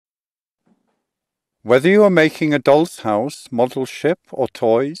Whether you are making a doll's house, model ship or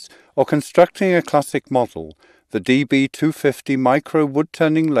toys, or constructing a classic model, the DB250 micro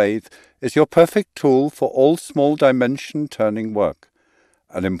wood-turning lathe is your perfect tool for all small dimension turning work.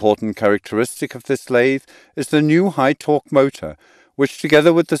 An important characteristic of this lathe is the new high-torque motor, which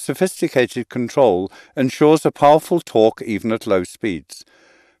together with the sophisticated control ensures a powerful torque even at low speeds.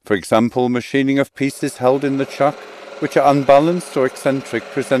 For example, machining of pieces held in the chuck, which are unbalanced or eccentric,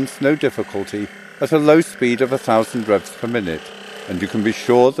 presents no difficulty at a low speed of 1,000 revs per minute, and you can be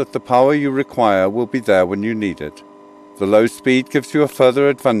sure that the power you require will be there when you need it. The low speed gives you a further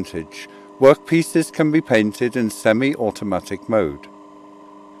advantage. Workpieces can be painted in semi-automatic mode.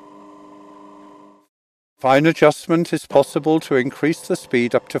 Fine adjustment is possible to increase the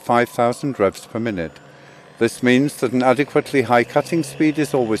speed up to 5,000 revs per minute. This means that an adequately high cutting speed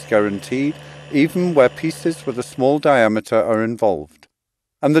is always guaranteed, even where pieces with a small diameter are involved.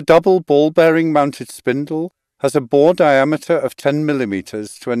 And the double ball-bearing mounted spindle has a bore diameter of 10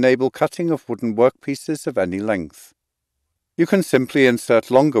 mm to enable cutting of wooden workpieces of any length. You can simply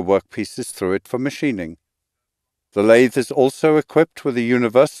insert longer workpieces through it for machining. The lathe is also equipped with a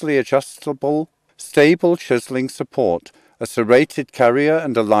universally adjustable, stable chiseling support, a serrated carrier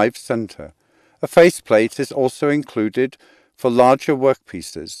and a live center. A faceplate is also included for larger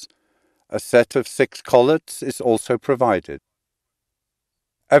workpieces. A set of 6 collets is also provided.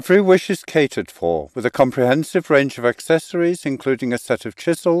 Every wish is catered for, with a comprehensive range of accessories including a set of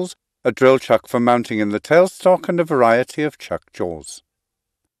chisels, a drill chuck for mounting in the tailstock and a variety of chuck jaws.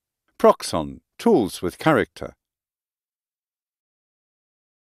 Proxxon, tools with character.